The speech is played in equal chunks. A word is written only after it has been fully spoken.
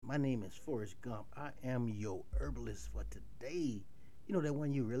My name is Forrest Gump. I am your herbalist for today. You know that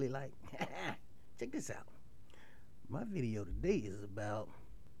one you really like? Check this out. My video today is about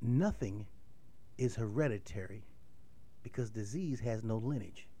nothing is hereditary because disease has no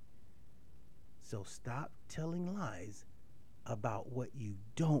lineage. So stop telling lies about what you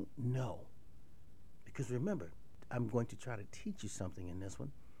don't know. Because remember, I'm going to try to teach you something in this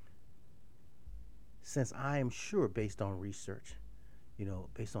one. Since I am sure, based on research,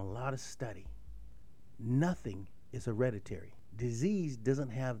 based on a lot of study, nothing is hereditary. Disease doesn't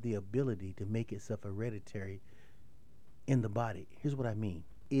have the ability to make itself hereditary in the body. Here's what I mean.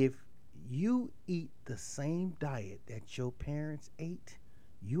 If you eat the same diet that your parents ate,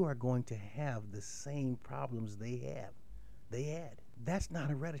 you are going to have the same problems they had. That's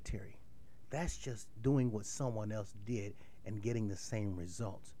not hereditary. That's just doing what someone else did and getting the same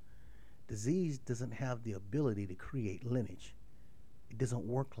results. Disease doesn't have the ability to create lineage. It doesn't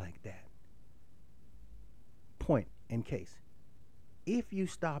work like that. Point in case. If you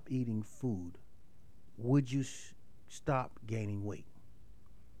stop eating food, would you stop gaining weight?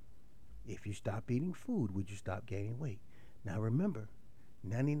 If you stop eating food, would you stop gaining weight? Now remember,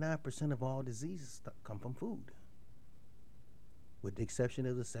 99% of all diseases come from food. With the exception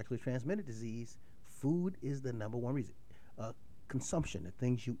of the sexually transmitted disease, food is the number one reason. Consumption, the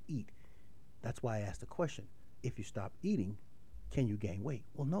things you eat. That's why I asked the question, if you stop eating, can you gain weight?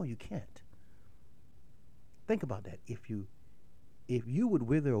 Well, no, you can't. Think about that. If you would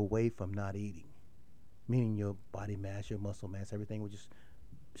wither away from not eating, meaning your body mass, your muscle mass, everything would just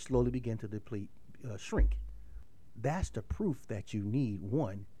slowly begin to deplete, shrink. That's the proof that you need,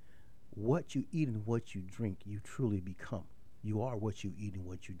 one, what you eat and what you drink, you truly become. You are what you eat and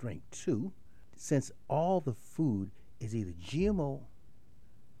what you drink. Two, since all the food is either GMO,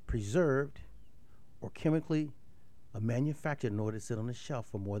 preserved, or chemically manufactured in order to sit on the shelf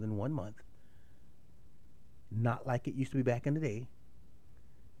for more than 1 month, not like it used to be back in the day,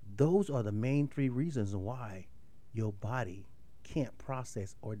 those are the main three reasons why your body can't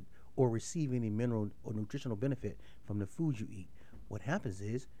process or receive any mineral or nutritional benefit from the food you eat. What happens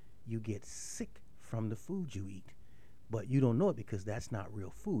is you get sick from the food you eat, but you don't know it because that's not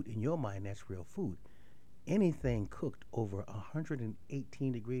real food. In your mind, that's real food. Anything cooked over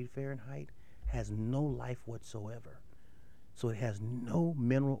 118 degrees Fahrenheit has no life whatsoever. So it has no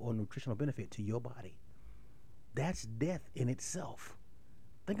mineral or nutritional benefit to your body. That's death in itself.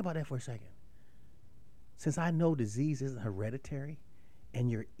 Think about that for a second. Since I know disease isn't hereditary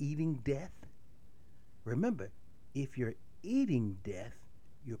and you're eating death, remember, if you're eating death,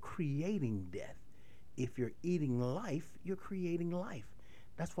 you're creating death. If you're eating life, you're creating life.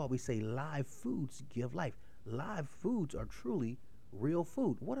 That's why we say live foods give life. Live foods are truly real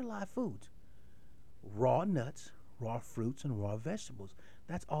food. What are live foods? Raw nuts, raw fruits, and raw vegetables.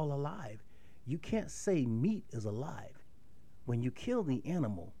 That's all alive. You can't say meat is alive. When you kill the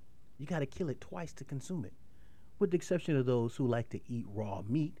animal, you got to kill it twice to consume it, with the exception of those who like to eat raw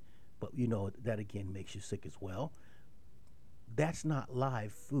meat, but that again makes you sick as well. That's not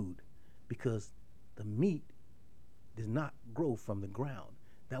live food because the meat does not grow from the ground.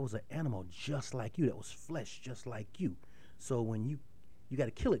 That was an animal just like you. That was flesh just like you. So when you got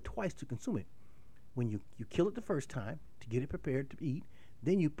to kill it twice to consume it. When you kill it the first time to get it prepared to eat,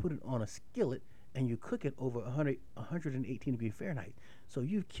 then you put it on a skillet and you cook it over 118 degrees Fahrenheit. So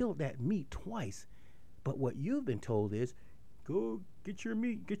you've killed that meat twice. But what you've been told is, go get your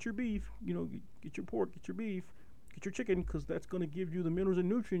meat, get your beef, get your pork, get your beef, get your chicken, because that's going to give you the minerals and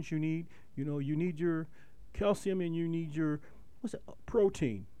nutrients you need. You need your calcium and you need your,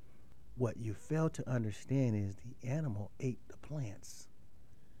 protein. What you fail to understand is the animal ate the plants.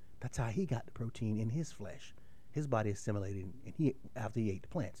 That's how he got the protein in his flesh. His body assimilated after he ate the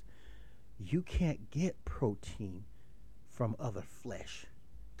plants. You can't get protein from other flesh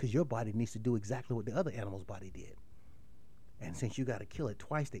because your body needs to do exactly what the other animal's body did. And since you got to kill it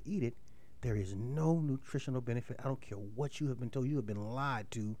twice to eat it, there is no nutritional benefit. I don't care what you have been told. You have been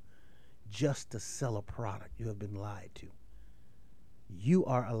lied to just to sell a product. You have been lied to. You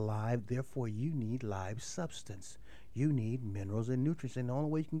are alive, therefore you need live substance. You need minerals and nutrients, and the only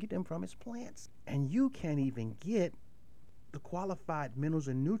way you can get them from is plants. And you can't even get the qualified minerals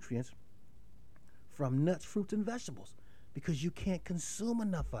and nutrients from nuts, fruits, and vegetables because you can't consume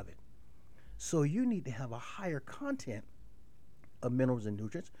enough of it. So you need to have a higher content of minerals and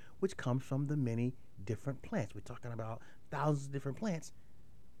nutrients, which comes from the many different plants. We're talking about thousands of different plants,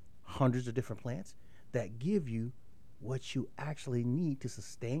 hundreds of different plants that give you what you actually need to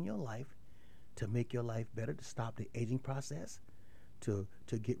sustain your life, to make your life better, to stop the aging process, to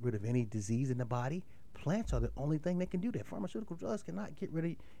get rid of any disease in the body, Plants are the only thing that can do that. Pharmaceutical drugs cannot get rid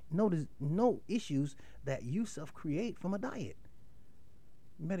of no issues that you self create from a diet.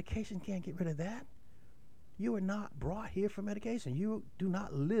 Medication can't get rid of that. You are not brought here for medication. You do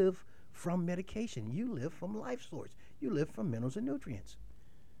not live from medication. You live from life source. You live from minerals and nutrients.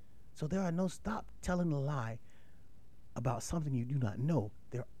 So there are no, stop telling a lie about something you do not know.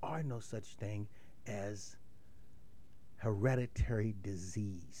 There are no such thing as hereditary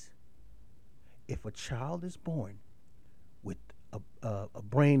disease. If a child is born with a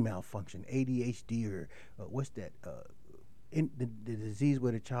brain malfunction, ADHD, or what's that? The disease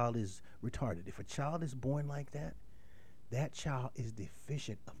where the child is retarded. If a child is born like that, that child is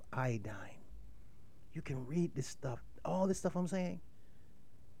deficient of iodine. You can read this stuff, all this stuff I'm saying.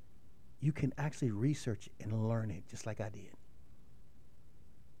 You can actually research it and learn it, just like I did.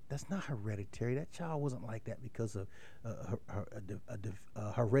 That's not hereditary. That child wasn't like that because of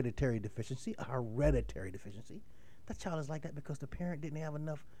a hereditary deficiency. A hereditary deficiency. That child is like that because the parent didn't have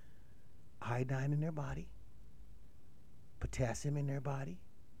enough iodine in their body, potassium in their body.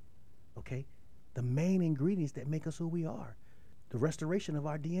 Okay? The main ingredients that make us who we are. The restoration of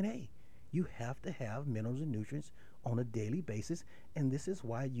our DNA. You have to have minerals and nutrients on a daily basis, and this is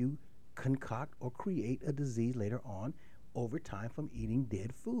why you concoct or create a disease later on over time from eating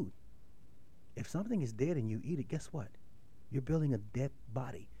dead food. If something is dead and you eat it, guess what? You're building a dead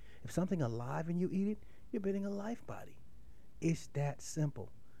body. If something alive and you eat it, you're building a life body. It's that simple.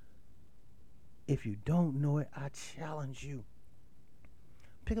 If you don't know it, I challenge you.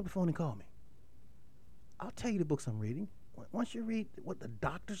 Pick up the phone and call me. I'll tell you the books I'm reading. Once you read what the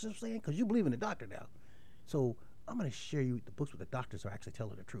doctors are saying, because you believe in the doctor now. So I'm going to share you the books where the doctors are actually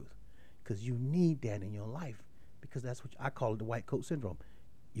telling the truth. Because you need that in your life. Because that's what I call it, the white coat syndrome.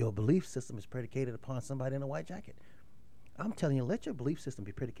 Your belief system is predicated upon somebody in a white jacket. I'm telling you, let your belief system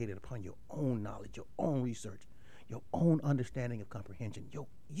be predicated upon your own knowledge, your own research, your own understanding of comprehension.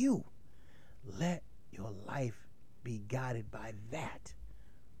 You let your life be guided by that.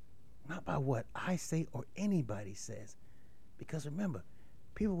 Not by what I say or anybody says. Because remember,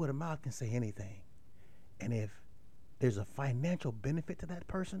 people with a mouth can say anything. And if there's a financial benefit to that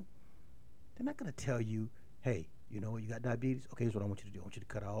person, they're not going to tell you, hey, you know what, you got diabetes? Okay, here's what I want you to do. I want you to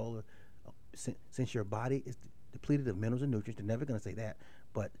cut all the, since your body is depleted of minerals and nutrients, they're never going to say that,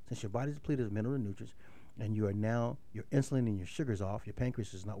 but since your body is depleted of minerals and nutrients, and you are now, your insulin and your sugar's off, your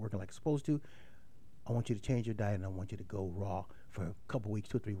pancreas is not working like it's supposed to, I want you to change your diet and I want you to go raw for a couple weeks,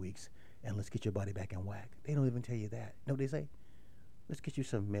 2 or 3 weeks, and let's get your body back in whack. They don't even tell you that. You know what they say? Let's get you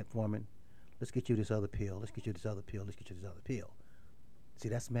some metformin. Let's get you this other pill. Let's get you this other pill. Let's get you this other pill. See,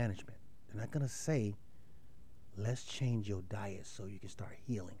 that's management. They're not going to say, let's change your diet so you can start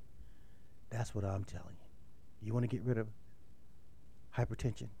healing. That's what I'm telling you. You want to get rid of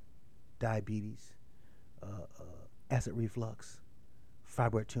hypertension, diabetes, acid reflux,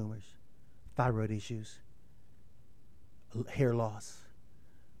 fibroid tumors, thyroid issues, hair loss,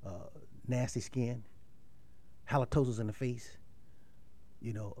 nasty skin, halitosis in the face,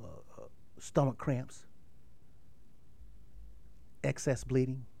 stomach cramps, excess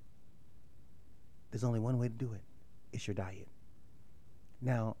bleeding. There's only one way to do it. It's your diet.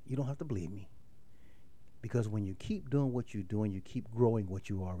 Now, you don't have to believe me, because when you keep doing what you're doing, you keep growing what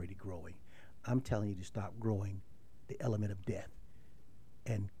you're already growing. I'm telling you to stop growing the element of death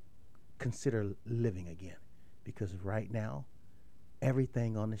and consider living again, because right now,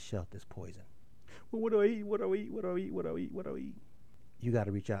 everything on the shelf is poison. Well, what do I eat? What do I eat? What do I eat? What do I eat? What do I eat? You got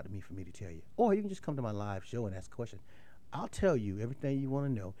to reach out to me for me to tell you. Or you can just come to my live show and ask a question. I'll tell you everything you want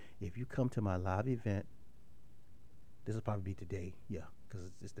to know if you come to my live event. This will probably be today, yeah,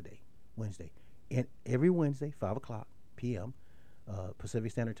 because it's today, Wednesday. And every Wednesday, 5 o'clock p.m.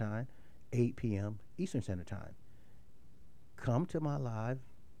 Pacific Standard Time, 8 p.m. Eastern Standard Time. Come to my live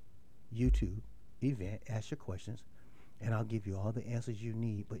YouTube event, ask your questions, and I'll give you all the answers you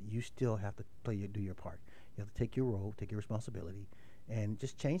need, but you still have to do your part. You have to take your role, take your responsibility, and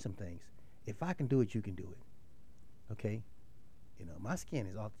just change some things. If I can do it, you can do it. Okay? My skin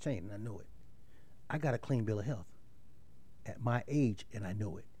is off the chain, and I know it. I got a clean bill of health at my age, and I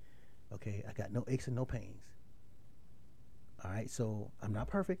know it. Okay? I got no aches and no pains. All right? So I'm not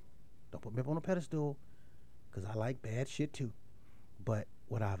perfect. Don't put me up on a pedestal, because I like bad shit too. But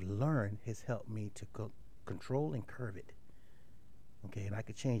what I've learned has helped me to control and curve it. Okay? And I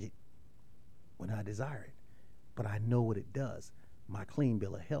could change it when I desire it. But I know what it does. My clean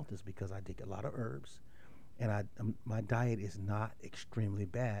bill of health is because I take a lot of herbs, and my diet is not extremely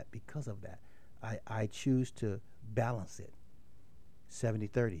bad because of that. I choose to balance it.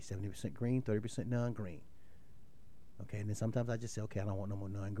 70-30, 70% green, 30% non-green. Okay, and then sometimes I just say, okay, I don't want no more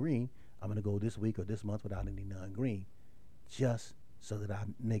non-green. I'm going to go this week or this month without any non-green, just so that I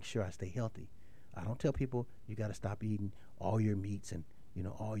make sure I stay healthy. I don't tell people you got to stop eating all your meats and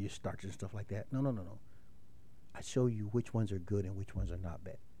all your starches and stuff like that. No, no, no, no. I show you which ones are good and which ones are not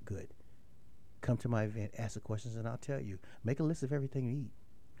bad. Good. Come to my event, ask the questions, and I'll tell you. Make a list of everything you eat.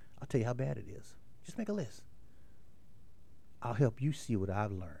 I'll tell you how bad it is. Just make a list. I'll help you see what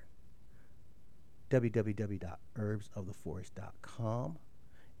I've learned. www.herbsoftheforest.com,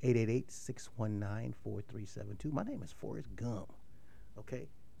 888-619-4372. My name is Forrest Gum. Okay?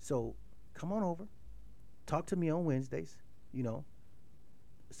 So come on over. Talk to me on Wednesdays.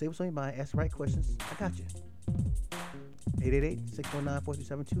 Say what's on your mind. Ask the right questions. I got you.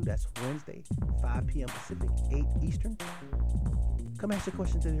 888-619-4372. That's Wednesday, 5 p.m. Pacific, 8 Eastern. Come ask your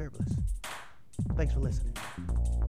question to the herbalist. Thanks for listening.